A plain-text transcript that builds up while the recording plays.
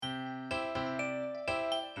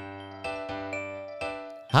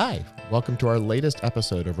Hi, welcome to our latest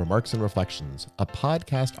episode of Remarks and Reflections, a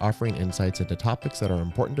podcast offering insights into topics that are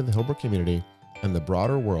important to the Hillbrook community and the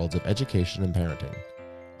broader worlds of education and parenting.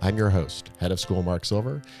 I'm your host, Head of School Mark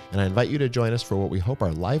Silver, and I invite you to join us for what we hope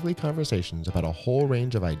are lively conversations about a whole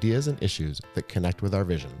range of ideas and issues that connect with our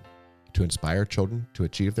vision, to inspire children to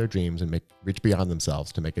achieve their dreams and reach beyond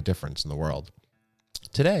themselves to make a difference in the world.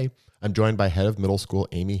 Today, I'm joined by Head of Middle School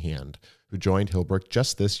Amy Hand, who joined Hillbrook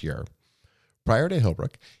just this year. Prior to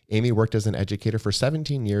Hillbrook, Amy worked as an educator for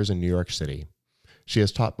 17 years in New York City. She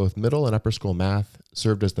has taught both middle and upper school math,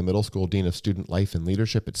 served as the middle school dean of student life and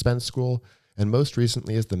leadership at Spence School, and most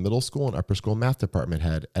recently as the middle school and upper school math department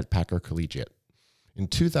head at Packer Collegiate. In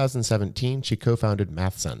 2017, she co-founded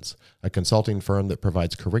MathSense, a consulting firm that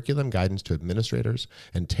provides curriculum guidance to administrators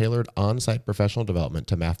and tailored on-site professional development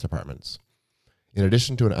to math departments. In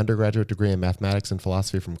addition to an undergraduate degree in mathematics and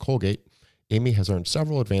philosophy from Colgate, Amy has earned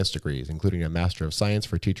several advanced degrees, including a Master of Science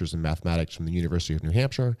for Teachers in Mathematics from the University of New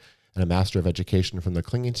Hampshire and a Master of Education from the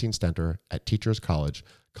Klingenstein Center at Teachers College,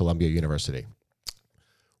 Columbia University.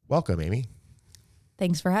 Welcome, Amy.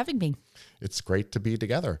 Thanks for having me. It's great to be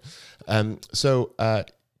together. So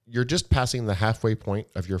you're just passing the halfway point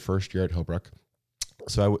of your first year at Hillbrook.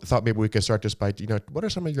 So I thought maybe we could start just by, what are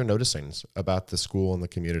some of your noticings about the school and the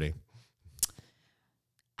community?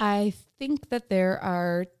 I think that there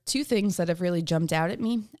are two things that have really jumped out at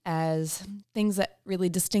me as things that really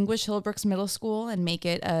distinguish Hillbrook's middle school and make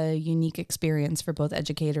it a unique experience for both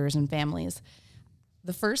educators and families.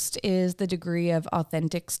 The first is the degree of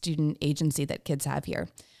authentic student agency that kids have here.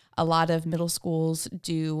 A lot of middle schools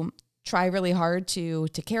do try really hard to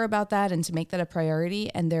care about that and to make that a priority,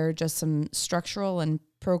 and there are just some structural and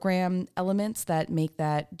program elements that make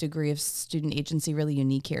that degree of student agency really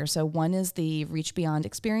unique here. So one is the Reach Beyond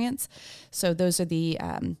experience. So those are the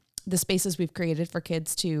spaces we've created for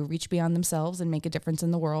kids to reach beyond themselves and make a difference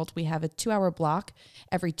in the world. We have a 2-hour block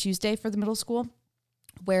every Tuesday for the middle school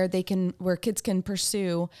where kids can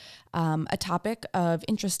pursue a topic of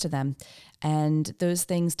interest to them. And those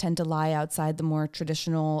things tend to lie outside the more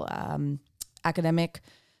traditional academic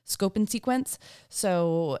scope and sequence.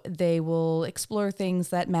 So they will explore things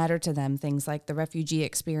that matter to them, things like the refugee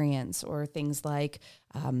experience or things like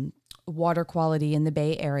water quality in the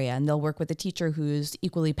Bay Area, and they'll work with a teacher who's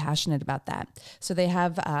equally passionate about that. So they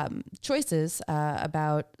have choices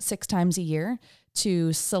about 6 times a year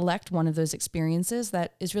to select one of those experiences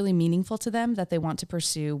that is really meaningful to them that they want to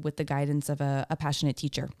pursue with the guidance of a passionate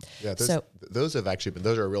teacher. Yeah, those have actually been,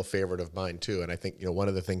 those are a real favorite of mine too. And I think, one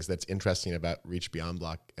of the things that's interesting about Reach Beyond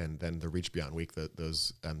Block and then the Reach Beyond Week,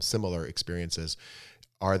 those similar experiences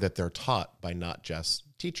are that they're taught by not just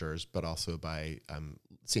teachers, but also by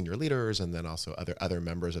senior leaders and then also other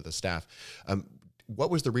members of the staff. What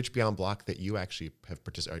was the Reach Beyond Block that you actually have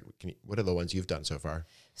participated? What are the ones you've done so far?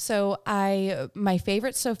 So my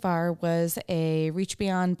favorite so far was a Reach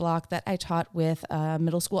Beyond block that I taught with a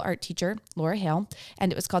middle school art teacher, Laura Hale,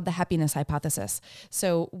 and it was called the Happiness Hypothesis.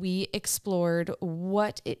 So we explored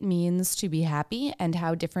what it means to be happy and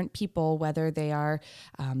how different people, whether they are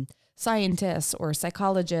scientists or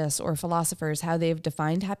psychologists or philosophers, how they've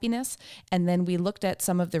defined happiness. And then we looked at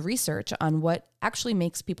some of the research on what actually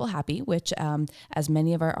makes people happy, which, as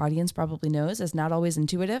many of our audience probably knows, is not always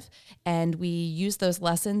intuitive. And we used those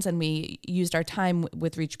lessons and we used our time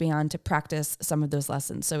with Reach Beyond to practice some of those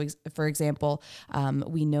lessons. So for example,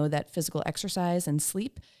 we know that physical exercise and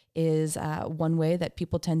sleep is one way that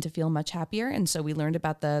people tend to feel much happier. And so we learned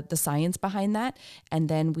about the science behind that. And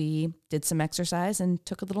then we did some exercise and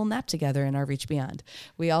took a little nap together in our Reach Beyond.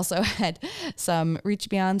 We also had some Reach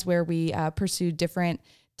Beyonds where we pursued different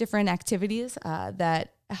activities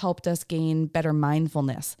that helped us gain better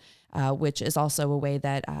mindfulness, which is also a way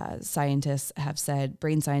that brain scientists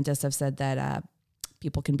have said that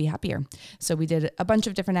people can be happier. So we did a bunch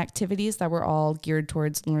of different activities that were all geared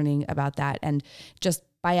towards learning about that. And just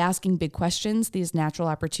by asking big questions, these natural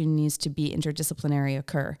opportunities to be interdisciplinary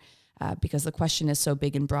occur because the question is so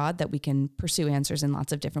big and broad that we can pursue answers in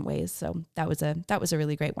lots of different ways. So that was a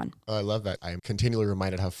really great one. Oh, I love that. I'm continually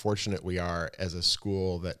reminded how fortunate we are as a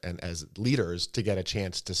school and as leaders to get a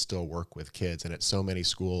chance to still work with kids. And at so many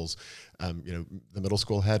schools, the middle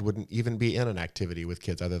school head wouldn't even be in an activity with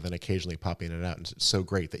kids other than occasionally popping it out. And it's so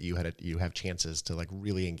great that you have chances to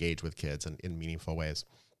really engage with kids in meaningful ways.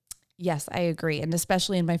 Yes, I agree. And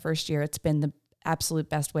especially in my first year, it's been the absolute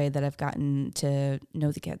best way that I've gotten to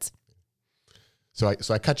know the kids. So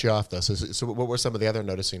I cut you off though. So what were some of the other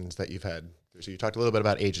noticings that you've had? So you talked a little bit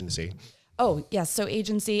about agency. Oh, yes. So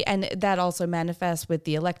agency, and that also manifests with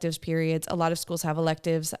the electives periods. A lot of schools have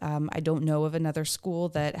electives. I don't know of another school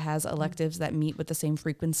that has electives that meet with the same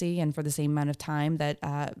frequency and for the same amount of time that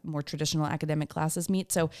more traditional academic classes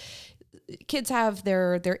meet. So kids have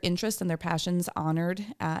their interests and their passions honored,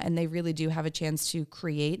 and they really do have a chance to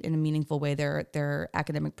create in a meaningful way their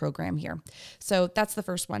academic program here. So that's the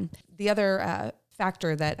first one. The other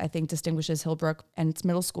factor that I think distinguishes Hillbrook and its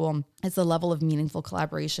middle school is the level of meaningful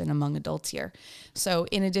collaboration among adults here. So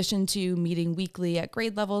in addition to meeting weekly at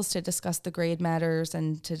grade levels to discuss the grade matters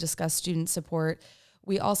and to discuss student support,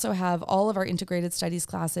 we also have all of our integrated studies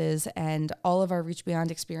classes and all of our Reach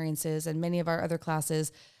Beyond experiences and many of our other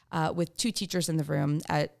classes with 2 teachers in the room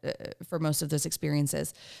for most of those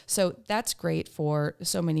experiences. So that's great for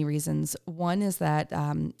so many reasons. One is that,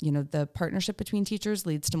 the partnership between teachers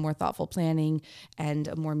leads to more thoughtful planning and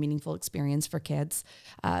a more meaningful experience for kids.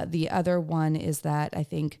 The other one is that I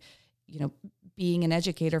think, being an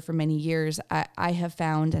educator for many years, I have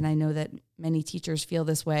found, and I know that many teachers feel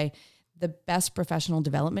this way, the best professional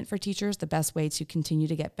development for teachers, the best way to continue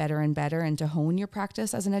to get better and better and to hone your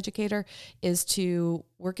practice as an educator is to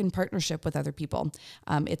work in partnership with other people.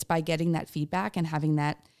 It's by getting that feedback and having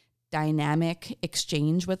that dynamic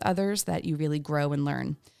exchange with others that you really grow and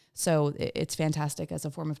learn. So it's fantastic as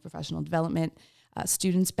a form of professional development.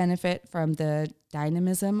 Students benefit from the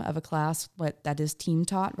dynamism of a class, that is team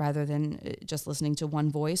taught rather than just listening to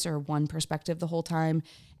one voice or one perspective the whole time.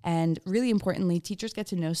 And really importantly, teachers get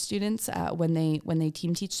to know students when they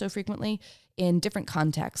team teach so frequently in different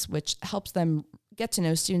contexts, which helps them get to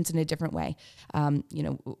know students in a different way.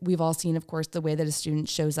 We've all seen, of course, the way that a student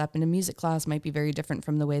shows up in a music class might be very different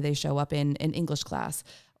from the way they show up in an English class,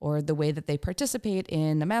 or the way that they participate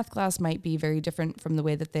in a math class might be very different from the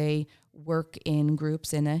way that they work in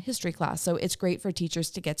groups in a history class. So it's great for teachers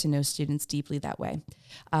to get to know students deeply that way.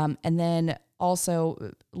 And then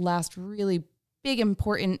also last really big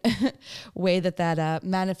important way that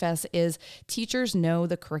manifests is teachers know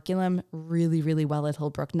the curriculum really, really well at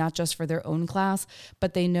Hillbrook, not just for their own class,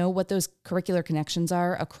 but they know what those curricular connections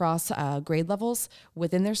are across grade levels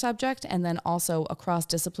within their subject and then also across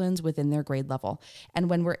disciplines within their grade level. And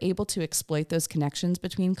when we're able to exploit those connections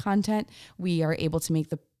between content, we are able to make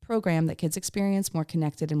the program that kids experience more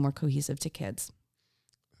connected and more cohesive to kids.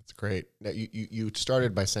 That's great. Now, you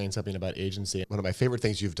started by saying something about agency. One of my favorite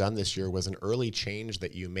things you've done this year was an early change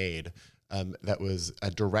that you made that was a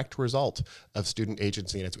direct result of student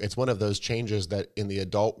agency. And it's one of those changes that in the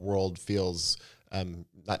adult world feels, I'm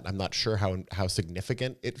not sure how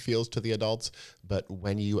significant it feels to the adults, but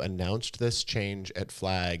when you announced this change at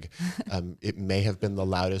Flag, it may have been the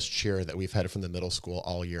loudest cheer that we've had from the middle school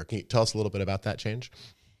all year. Can you tell us a little bit about that change?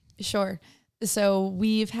 Sure. So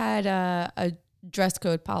we've had a dress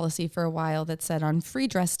code policy for a while that said on free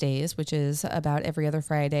dress days, which is about every other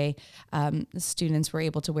Friday, students were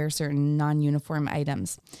able to wear certain non-uniform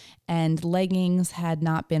items. And leggings had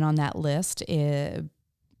not been on that list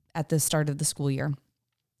at the start of the school year.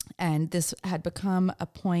 And this had become a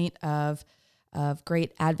point of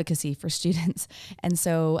great advocacy for students. And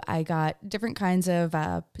so I got different kinds of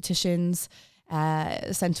petitions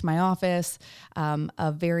sent to my office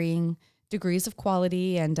of varying degrees of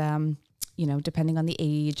quality and depending on the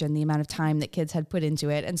age and the amount of time that kids had put into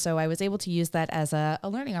it. And so I was able to use that as a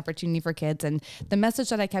learning opportunity for kids. And the message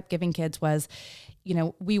that I kept giving kids was,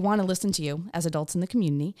 we want to listen to you as adults in the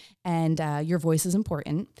community, and your voice is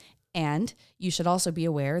important. And you should also be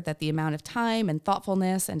aware that the amount of time and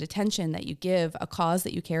thoughtfulness and attention that you give a cause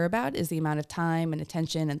that you care about is the amount of time and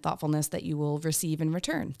attention and thoughtfulness that you will receive in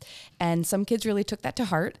return. And some kids really took that to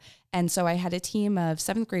heart. And so I had a team of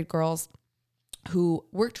 7th grade girls who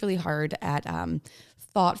worked really hard at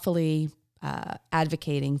thoughtfully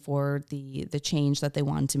advocating for the change that they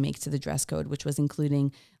wanted to make to the dress code, which was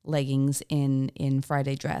including leggings in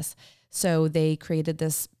Friday dress. So they created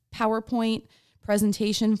this PowerPoint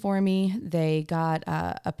presentation for me. They got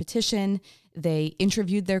a petition. They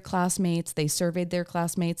interviewed their classmates. They surveyed their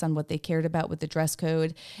classmates on what they cared about with the dress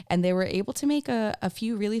code. And they were able to make a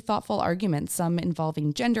few really thoughtful arguments, some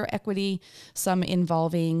involving gender equity, some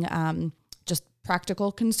involving just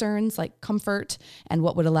practical concerns like comfort and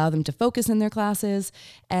what would allow them to focus in their classes.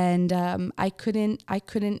 And I couldn't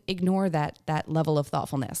ignore that level of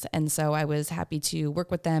thoughtfulness. And so I was happy to work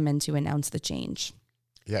with them and to announce the change.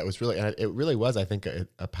 Yeah, it really was, I think,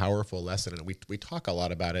 a powerful lesson. And we talk a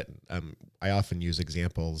lot about it. I often use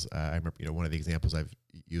examples. I remember, one of the examples I've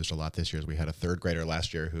used a lot this year is we had a 3rd grader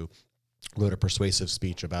last year who wrote a persuasive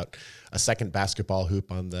speech about a second basketball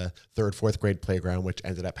hoop on the 3rd, 4th grade playground, which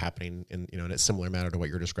ended up happening in a similar manner to what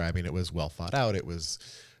you're describing. It was well thought out. It was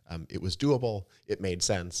it was doable, it made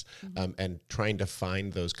sense, and trying to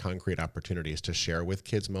find those concrete opportunities to share with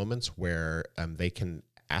kids moments where they can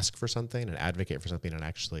ask for something and advocate for something and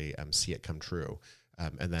actually see it come true.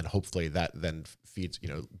 And then hopefully that then feeds,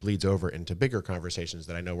 bleeds over into bigger conversations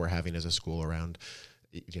that I know we're having as a school around,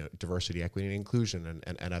 diversity, equity, and inclusion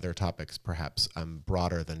and other topics, perhaps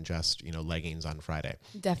broader than just, leggings on Friday.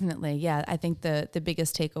 Definitely. Yeah. I think the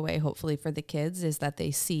biggest takeaway, hopefully for the kids, is that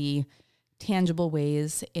they see tangible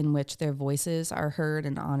ways in which their voices are heard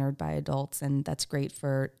and honored by adults. And that's great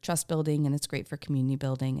for trust building, and it's great for community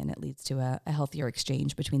building, and it leads to a healthier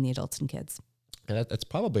exchange between the adults and kids. And that's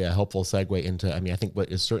probably a helpful segue into, I think what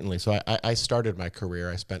is certainly, so I started my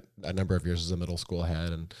career, I spent a number of years as a middle school head,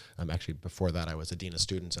 and actually before that I was a dean of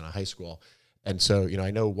students in a high school. And so, I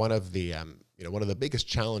know one of the biggest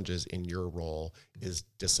challenges in your role is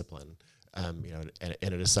discipline. And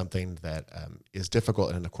it is something that is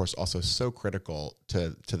difficult, and of course also so critical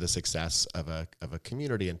to the success of a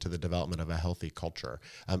community and to the development of a healthy culture.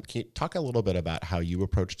 Can you talk a little bit about how you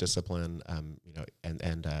approach discipline, and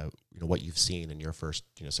what you've seen in your first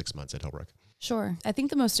 6 months at Hillbrook? Sure. I think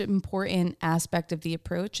the most important aspect of the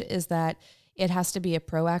approach is that it has to be a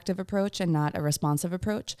proactive approach and not a responsive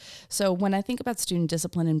approach. So when I think about student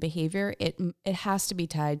discipline and behavior, it has to be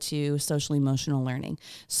tied to social emotional learning.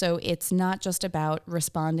 So it's not just about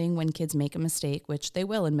responding when kids make a mistake, which they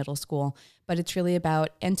will in middle school, but it's really about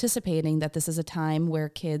anticipating that this is a time where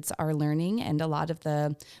kids are learning, and a lot of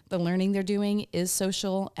the learning they're doing is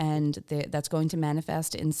social, and that's going to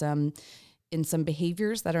manifest in some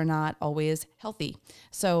behaviors that are not always healthy.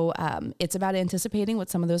 So it's about anticipating what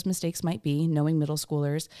some of those mistakes might be, knowing middle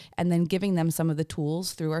schoolers, and then giving them some of the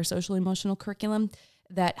tools through our social emotional curriculum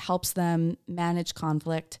that helps them manage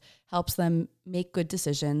conflict, helps them make good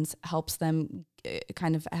decisions, helps them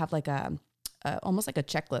kind of have like almost like a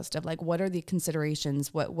checklist of like, what are the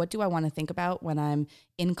considerations? What do I want to think about when I'm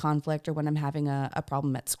in conflict or when I'm having a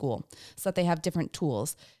problem at school? So that they have different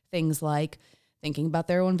tools, things like thinking about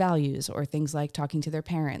their own values, or things like talking to their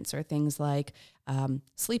parents, or things like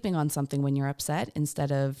sleeping on something when you're upset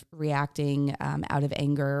instead of reacting out of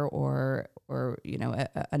anger or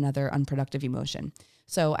another unproductive emotion.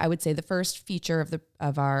 So I would say the first feature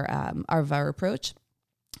of our approach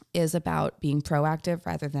is about being proactive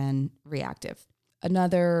rather than reactive.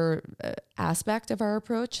 Another aspect of our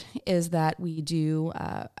approach is that we do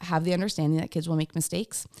have the understanding that kids will make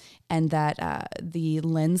mistakes, and that the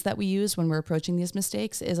lens that we use when we're approaching these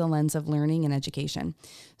mistakes is a lens of learning and education.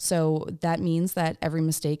 So that means that every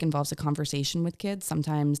mistake involves a conversation with kids,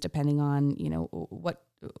 sometimes depending on,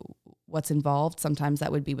 what's involved. Sometimes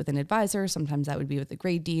that would be with an advisor, sometimes that would be with the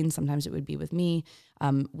grade dean, sometimes it would be with me.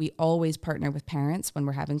 We always partner with parents when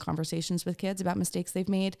we're having conversations with kids about mistakes they've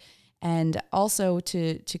made. And also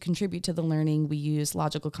to contribute to the learning, we use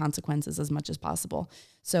logical consequences as much as possible.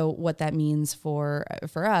 So what that means for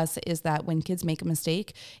us is that when kids make a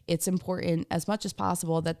mistake, it's important as much as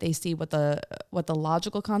possible that they see what the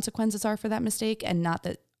logical consequences are for that mistake, and not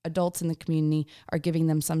that adults in the community are giving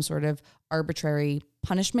them some sort of arbitrary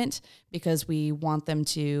punishment because we want them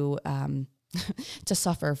to to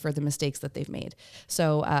suffer for the mistakes that they've made.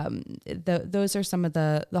 So those are some of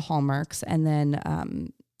the hallmarks. And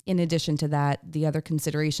then in addition to that, the other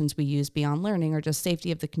considerations we use beyond learning are just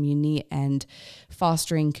safety of the community and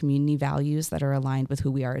fostering community values that are aligned with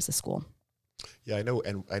who we are as a school. Yeah, I know.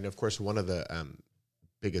 And of course, one of the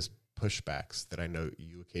biggest pushbacks that I know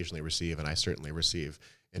you occasionally receive, and I certainly receive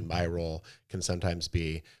in my role, can sometimes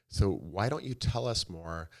be, so why don't you tell us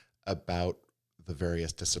more about the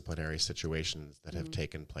various disciplinary situations that have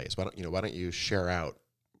taken place? Why don't you share out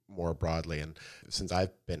more broadly? And since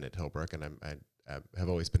I've been at Hillbrook, and I have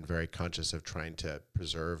always been very conscious of trying to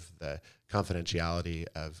preserve the confidentiality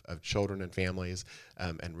of children and families,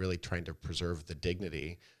 and really trying to preserve the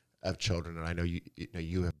dignity of children. And I know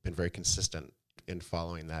you have been very consistent in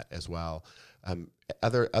following that as well.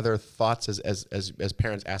 Other thoughts as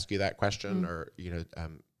parents ask you that question, or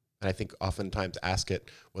and I think oftentimes ask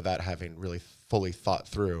it without having really fully thought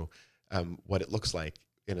through what it looks like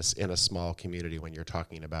in a small community when you're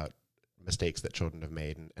talking about mistakes that children have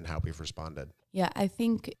made and how we've responded. Yeah, I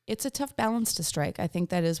think it's a tough balance to strike. I think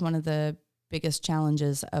that is one of the biggest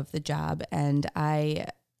challenges of the job. And I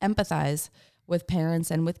empathize with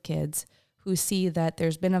parents and with kids who see that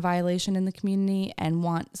there's been a violation in the community and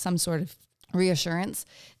want some sort of reassurance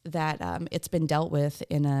that it's been dealt with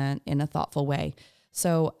in a thoughtful way.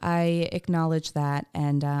 So I acknowledge that.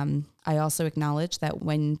 And I also acknowledge that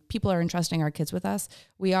when people are entrusting our kids with us,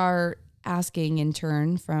 we are asking in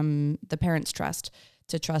turn from the parents' trust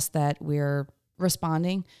that we're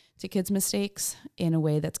responding to kids' mistakes in a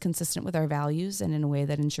way that's consistent with our values and in a way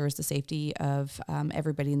that ensures the safety of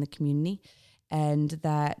everybody in the community. And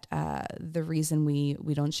that the reason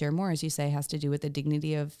we don't share more, as you say, has to do with the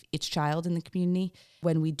dignity of each child in the community.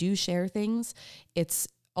 When we do share things, it's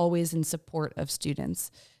always in support of students.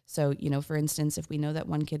 So, for instance, if we know that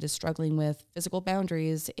one kid is struggling with physical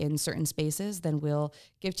boundaries in certain spaces, then we'll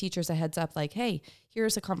give teachers a heads up like, hey,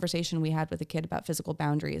 here's a conversation we had with a kid about physical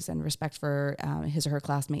boundaries and respect for his or her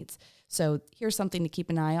classmates. So here's something to keep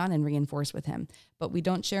an eye on and reinforce with him. But we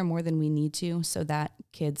don't share more than we need to so that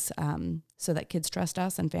kids trust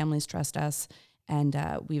us and families trust us. And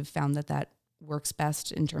we've found that works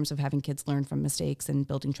best in terms of having kids learn from mistakes and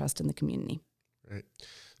building trust in the community. Right.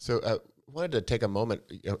 So I wanted to take a moment,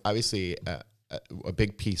 obviously a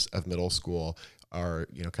big piece of middle school are,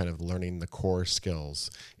 kind of learning the core skills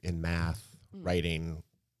in math, writing,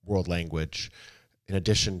 world language, in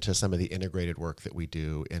addition to some of the integrated work that we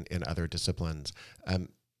do in other disciplines. Can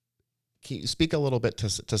you speak a little bit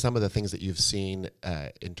to some of the things that you've seen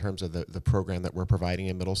in terms of the program that we're providing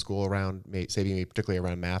in middle school around, maybe particularly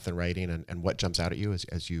around math and writing, and what jumps out at you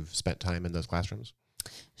as you've spent time in those classrooms?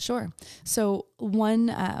 Sure. So one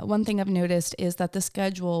thing I've noticed is that the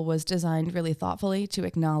schedule was designed really thoughtfully to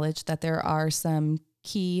acknowledge that there are some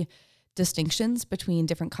key distinctions between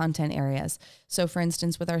different content areas. So for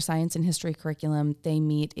instance, with our science and history curriculum, they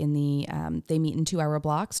meet in 2-hour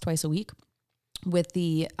blocks twice a week. With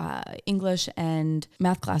the English and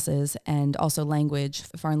math classes and also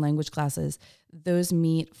foreign language classes, those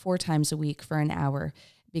meet 4 times a week for an hour,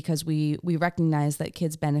 because we recognize that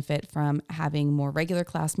kids benefit from having more regular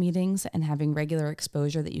class meetings and having regular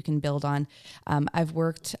exposure that you can build on.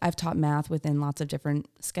 I've taught math within lots of different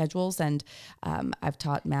schedules, and I've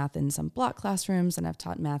taught math in some block classrooms, and I've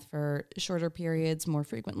taught math for shorter periods more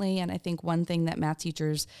frequently. And I think one thing that math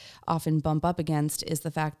teachers often bump up against is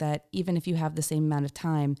the fact that even if you have the same amount of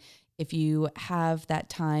time, if you have that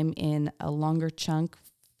time in a longer chunk,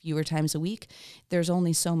 fewer times a week, there's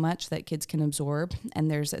only so much that kids can absorb. And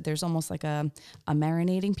there's almost like a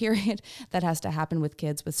marinating period that has to happen with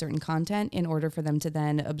kids with certain content in order for them to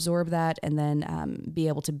then absorb that and then be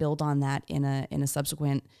able to build on that in a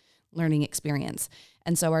subsequent learning experience.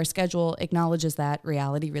 And so our schedule acknowledges that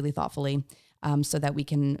reality really thoughtfully. So that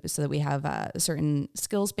we have certain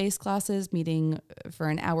skills-based classes meeting for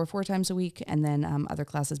an hour 4 times a week, and then other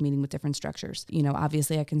classes meeting with different structures.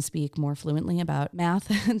 Obviously I can speak more fluently about math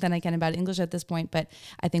than I can about English at this point, but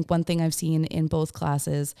I think one thing I've seen in both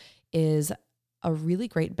classes is a really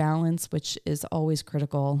great balance, which is always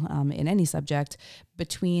critical in any subject,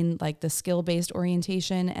 between like the skill-based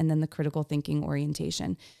orientation and then the critical thinking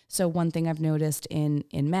orientation. So one thing I've noticed in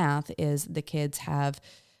math is the kids have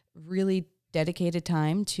really dedicated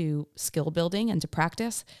time to skill building and to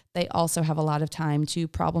practice. They also have a lot of time to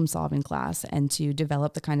problem solve in class and to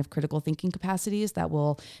develop the kind of critical thinking capacities that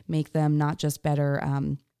will make them not just better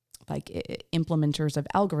implementers of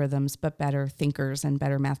algorithms, but better thinkers and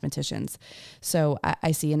better mathematicians. So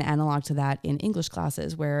I see an analog to that in English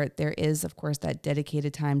classes, where there is, of course, that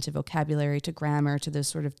dedicated time to vocabulary, to grammar, to those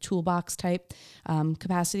sort of toolbox type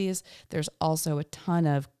capacities. There's also a ton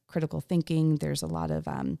of critical thinking. There's a lot of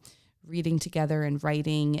reading together and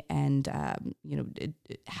writing and,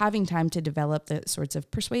 having time to develop the sorts of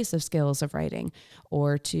persuasive skills of writing,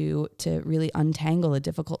 or to really untangle a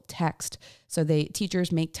difficult text. So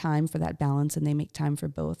teachers make time for that balance, and they make time for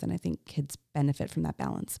both. And I think kids benefit from that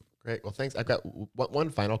balance. Great. Well, thanks. I've got one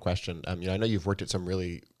final question. I know you've worked at some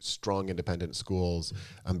really strong independent schools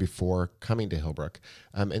before coming to Hillbrook.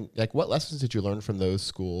 And what lessons did you learn from those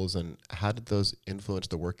schools, and how did those influence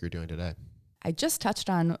the work you're doing today? I just touched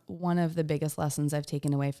on one of the biggest lessons I've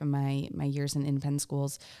taken away from my years in independent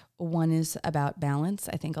schools. One is about balance.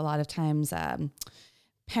 I think a lot of times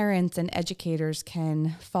parents and educators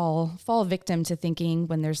can fall victim to thinking,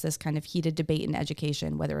 when there's this kind of heated debate in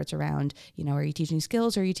education, whether it's around, are you teaching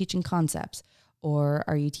skills or are you teaching concepts? Or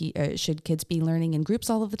are you should kids be learning in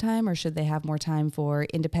groups all of the time, or should they have more time for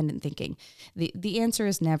independent thinking? The answer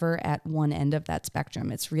is never at one end of that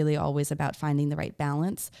spectrum. It's really always about finding the right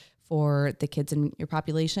balance for the kids in your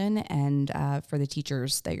population and for the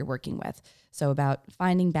teachers that you're working with. So about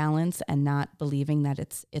finding balance and not believing that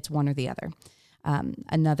it's one or the other.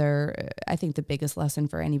 I think the biggest lesson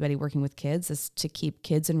for anybody working with kids is to keep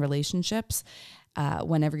kids in relationships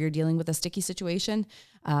whenever you're dealing with a sticky situation.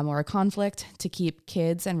 or a conflict, to keep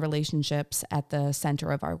kids and relationships at the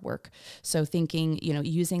center of our work. So thinking,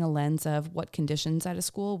 using a lens of what conditions at a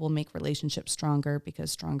school will make relationships stronger,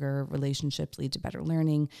 because stronger relationships lead to better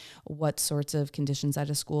learning. What sorts of conditions at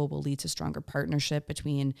a school will lead to stronger partnership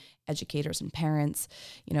between educators and parents.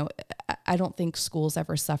 I don't think schools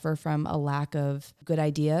ever suffer from a lack of good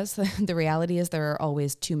ideas. The reality is there are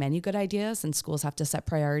always too many good ideas, and schools have to set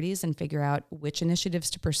priorities and figure out which initiatives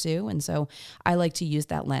to pursue. And so I like to use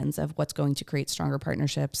that lens of what's going to create stronger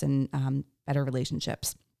partnerships and better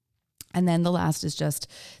relationships. And then the last is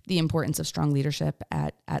just the importance of strong leadership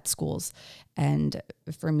at schools. And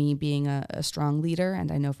for me, being a strong leader,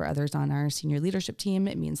 and I know for others on our senior leadership team,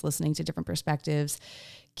 it means listening to different perspectives,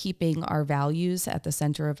 keeping our values at the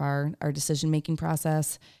center of our decision-making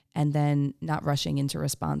process, and then not rushing into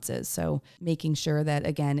responses. So making sure that,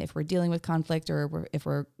 again, if we're dealing with conflict or if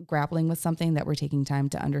we're grappling with something, that we're taking time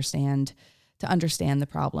to understand the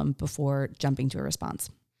problem before jumping to a response.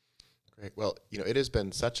 Great. Well, it has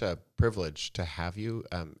been such a privilege to have you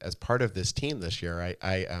as part of this team this year.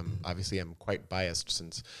 I obviously am quite biased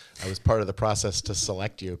since I was part of the process to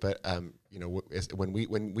select you. But when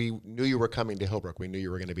we knew you were coming to Hillbrook, we knew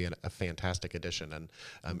you were going to be a fantastic addition. And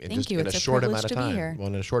in a short amount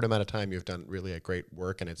of time, you've done really a great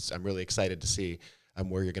work, and I'm really excited to see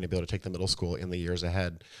where you're going to be able to take the middle school in the years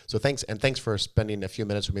ahead. So thanks for spending a few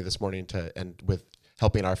minutes with me this morning with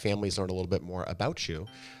helping our families learn a little bit more about you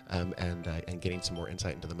and getting some more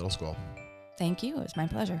insight into the middle school. Thank you. It was my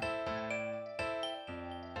pleasure.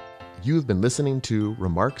 You've been listening to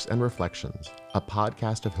Remarks and Reflections, a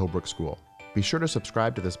podcast of Hillbrook School. Be sure to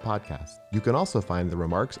subscribe to this podcast. You can also find the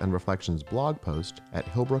Remarks and Reflections blog post at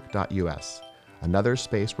hillbrook.us, another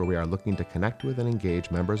space where we are looking to connect with and engage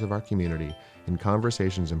members of our community in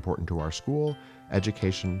conversations important to our school,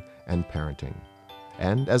 education, and parenting.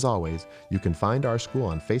 And as always, you can find our school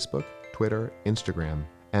on Facebook, Twitter, Instagram,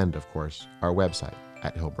 and of course, our website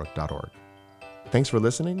at hillbrook.org. Thanks for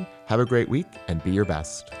listening. Have a great week and be your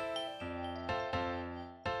best.